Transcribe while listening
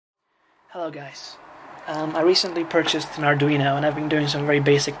Hello guys. I recently purchased an Arduino and I've been doing some very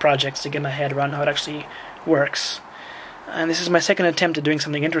basic projects to get my head around how it actually works. And this is my second attempt at doing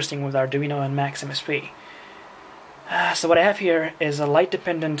something interesting with Arduino and Max MSP. So what I have here is a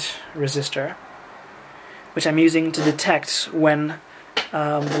light-dependent resistor, which I'm using to detect when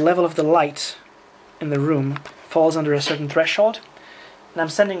the level of the light in the room falls under a certain threshold. And I'm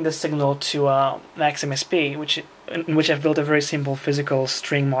sending this signal to Max MSP, in which I've built a very simple physical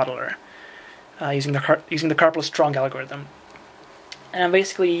string modeler. Using the Karplus strong algorithm. And I'm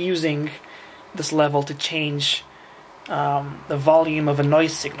basically using this level to change the volume of a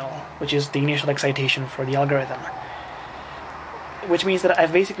noise signal, which is the initial excitation for the algorithm. Which means that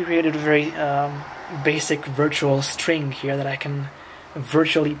I've basically created a very basic virtual string here that I can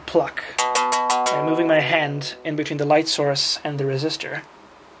virtually pluck by moving my hand in between the light source and the resistor.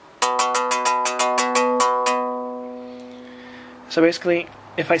 So basically,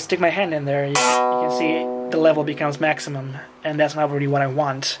 if I stick my hand in there, you can see the level becomes maximum, and that's not really what I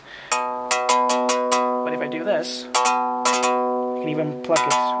want. But if I do this, I can even pluck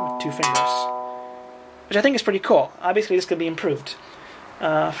it with 2 fingers, which I think is pretty cool. Obviously this could be improved.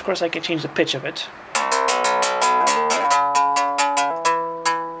 Of course I can change the pitch of it.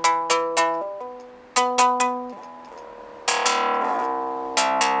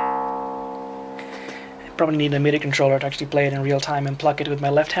 Probably need a MIDI controller to actually play it in real time and pluck it with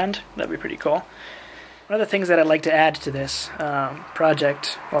my left hand. That'd be pretty cool. One of the things that I'd like to add to this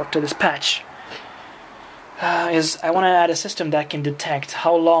project, or to this patch, is I want to add a system that can detect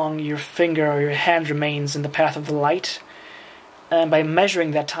how long your finger or your hand remains in the path of the light. And by measuring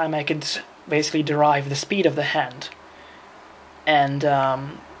that time, I could basically derive the speed of the hand. And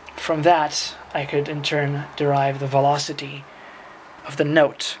from that, I could in turn derive the velocity of the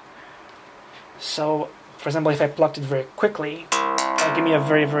note. So, for example, if I plucked it very quickly, it would give me a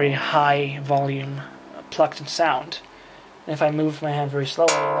very, very high volume plucked sound. And if I move my hand very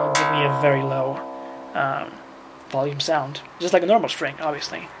slowly, it will give me a very low volume sound. Just like a normal string,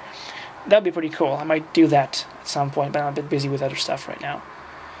 obviously. That would be pretty cool. I might do that at some point, but I'm a bit busy with other stuff right now.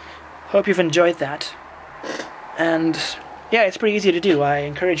 Hope you've enjoyed that. And yeah, it's pretty easy to do. I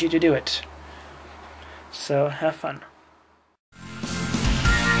encourage you to do it. So, have fun.